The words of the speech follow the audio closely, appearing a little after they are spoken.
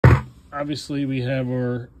obviously we have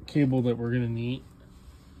our cable that we're gonna need.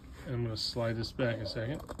 And I'm gonna slide this back a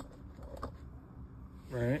second.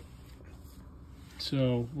 Right.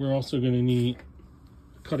 So we're also gonna need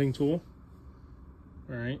a cutting tool.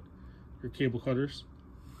 All right, your cable cutters.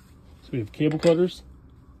 So we have cable cutters.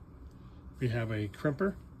 We have a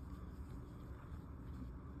crimper.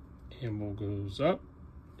 Anvil goes up,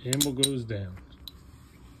 anvil goes down.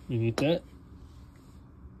 You need that.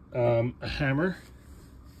 A hammer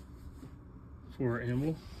for our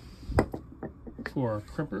anvil, for our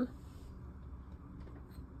crimper.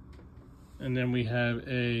 And then we have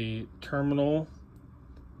a terminal,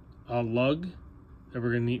 a lug that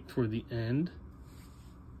we're gonna need for the end.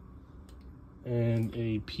 And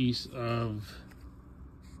a piece of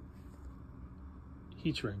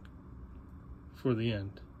heat shrink for the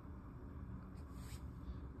end.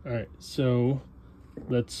 All right, so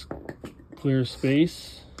let's clear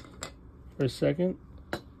space for a second,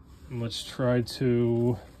 and let's try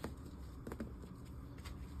to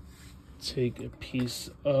take a piece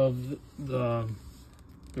of the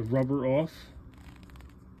rubber off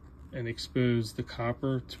and expose the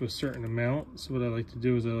copper to a certain amount. So what I like to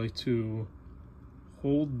do is I like to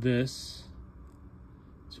hold this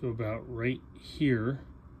to about right here.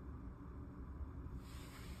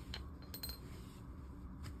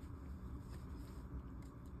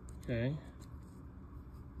 Okay.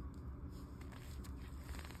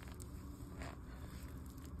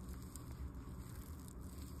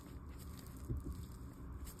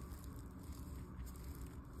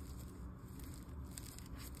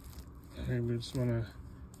 And we just want to,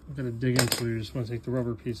 I'm going to dig into it. You just want to take the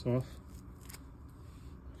rubber piece off.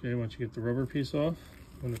 Okay, once you get the rubber piece off,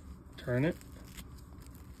 I'm going to turn it.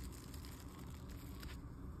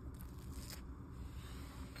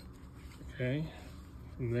 Okay,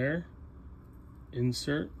 from there,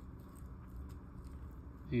 insert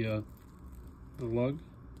the lug.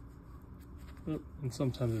 Oh, and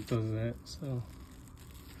sometimes it does that, so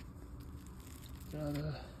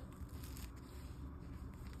gotta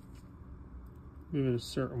move it a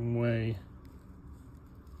certain way.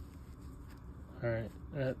 All right,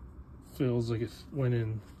 that feels like it went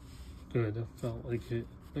in good. It felt like it,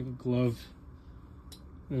 like a glove.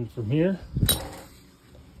 And from here,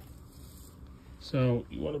 so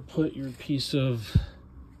you want to put your piece of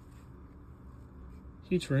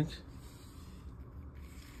heat shrink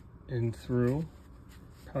in through.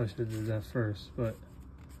 Probably should have did that first, but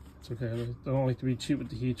it's okay. I don't like to be cheap with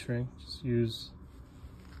the heat shrink. Just use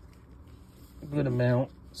a good amount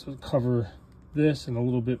so cover this and a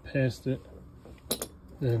little bit past it.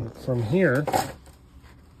 Then from here, I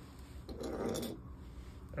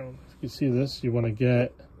don't know if you can see this, you want to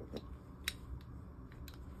get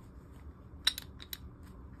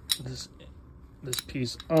this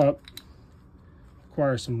piece up.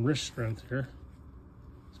 Requires some wrist strength here,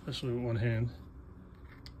 especially with one hand.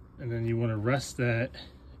 And then you want to rest that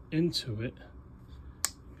into it,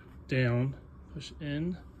 down, push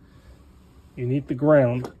in. You need the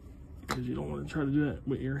ground because you don't want to try to do that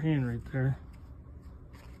with your hand right there.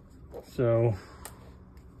 So,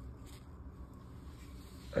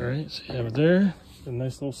 all right, so you have it there. A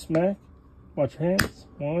nice little smack. Watch your hands.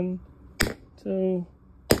 1, 2,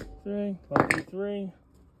 3. Lucky 3.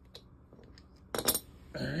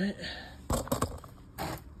 All right.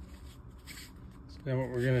 So now what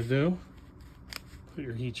we're gonna do? Put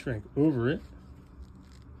your heat shrink over it.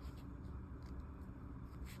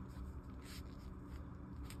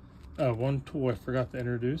 One tool I forgot to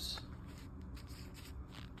introduce.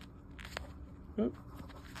 Oop.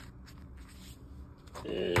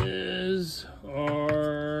 Is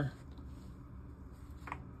our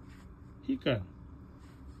heat gun.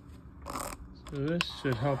 So this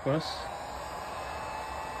should help us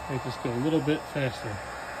make this go a little bit faster.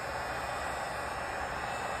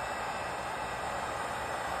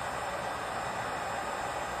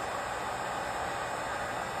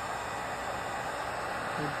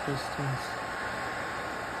 Good distance.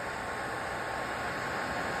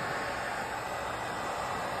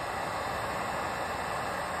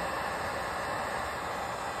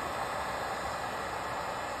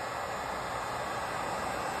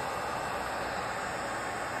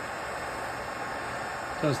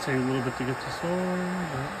 It does take a little bit to get this on,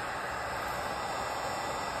 but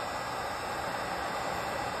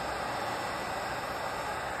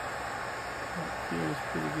it feels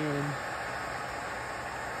pretty good.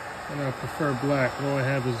 And I prefer black. All I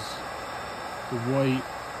have is the white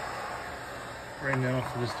right now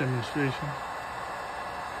for this demonstration.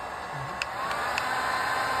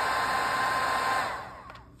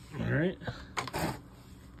 All right.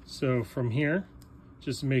 So from here,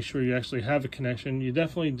 just to make sure you actually have a connection. You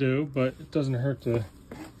definitely do, but it doesn't hurt to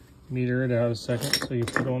meter it out a second. So you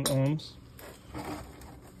put on ohms,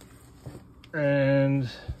 and it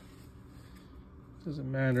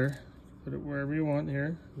doesn't matter, put it wherever you want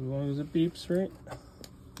here, as long as it beeps, right?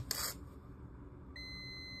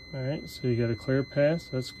 All right, so you got a clear pass,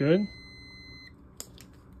 that's good.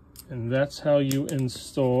 And that's how you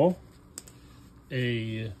install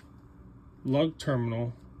a lug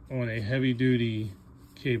terminal on a heavy duty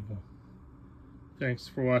cable. Thanks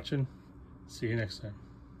for watching. See you next time.